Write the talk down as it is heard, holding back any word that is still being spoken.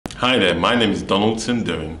Hi there, my name is Donaldson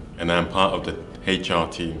During and I'm part of the HR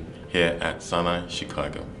team here at Sinai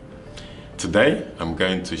Chicago. Today I'm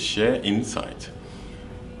going to share insight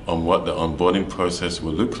on what the onboarding process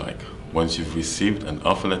will look like once you've received an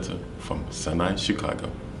offer letter from Sinai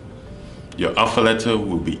Chicago. Your offer letter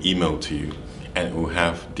will be emailed to you and it will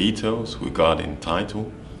have details regarding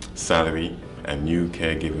title, salary, and new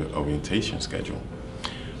caregiver orientation schedule.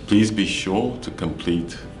 Please be sure to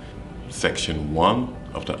complete Section 1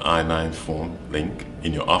 of the I-9 form link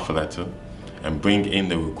in your offer letter and bring in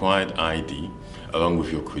the required ID along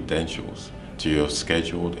with your credentials to your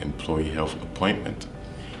scheduled employee health appointment,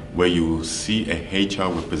 where you will see a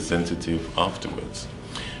HR representative afterwards.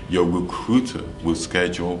 Your recruiter will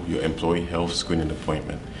schedule your employee health screening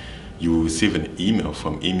appointment. You will receive an email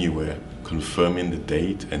from Emuware confirming the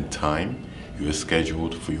date and time you are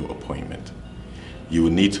scheduled for your appointment. You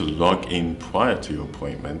will need to log in prior to your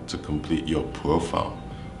appointment to complete your profile,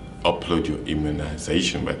 upload your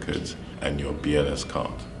immunization records, and your BLS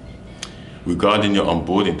card. Regarding your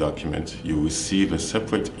onboarding document, you will receive a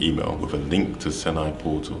separate email with a link to Sinai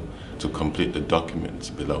portal to complete the documents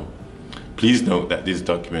below. Please note that these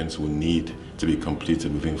documents will need to be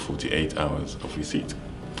completed within 48 hours of receipt.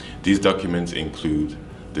 These documents include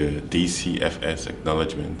the DCFS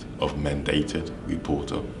acknowledgement of mandated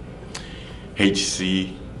reporter,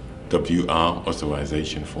 HCWR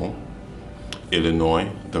authorization form, Illinois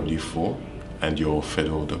W-4 and your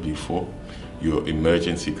federal W-4, your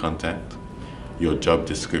emergency contact, your job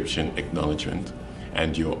description acknowledgement,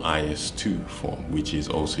 and your IS-2 form, which is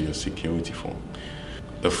also your security form.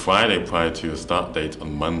 The Friday prior to your start date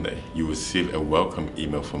on Monday, you will receive a welcome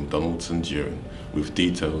email from Donaldson During with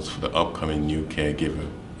details for the upcoming new caregiver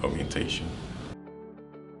orientation.